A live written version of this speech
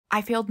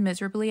I failed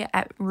miserably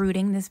at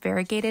rooting this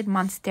variegated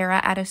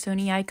Monstera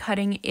Adansonii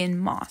cutting in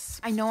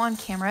moss. I know on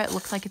camera it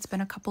looks like it's been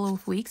a couple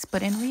of weeks,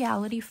 but in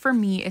reality, for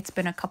me, it's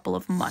been a couple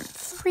of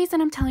months. The reason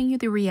I'm telling you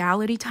the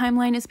reality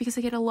timeline is because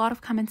I get a lot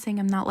of comments saying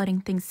I'm not letting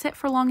things sit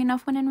for long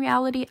enough, when in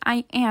reality,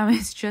 I am.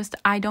 It's just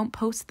I don't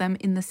post them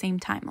in the same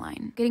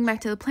timeline. Getting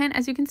back to the plant,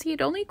 as you can see,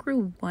 it only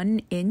grew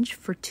 1 inch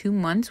for 2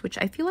 months, which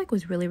I feel like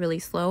was really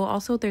slow.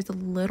 Also, there's a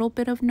little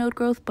bit of node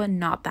growth, but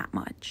not that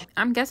much.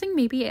 I'm guessing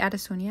maybe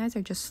Adansonii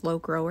are just slow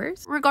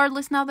growers.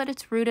 Regardless, now that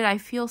it's rooted, I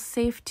feel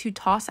safe to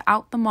toss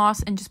out the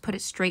moss and just put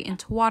it straight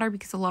into water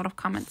because a lot of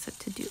comments said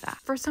to do that.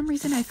 For some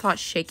reason, I thought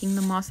shaking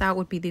the moss out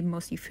would be the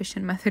most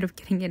efficient method of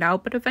getting it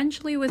out, but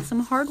eventually with some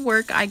hard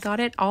work, I got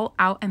it all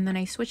out and then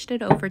I switched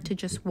it over to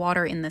just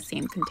water in the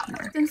same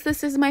container. Since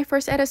this is my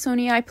first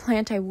Adansonii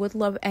plant, I would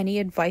love any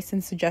advice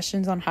and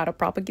suggestions on how to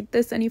propagate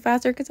this any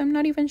faster because I'm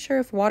not even sure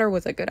if water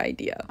was a good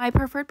idea. My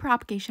preferred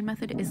propagation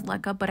method is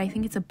LECA, but I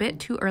think it's a bit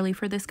too early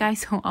for this guy,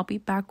 so I'll be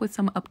back with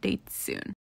some updates soon.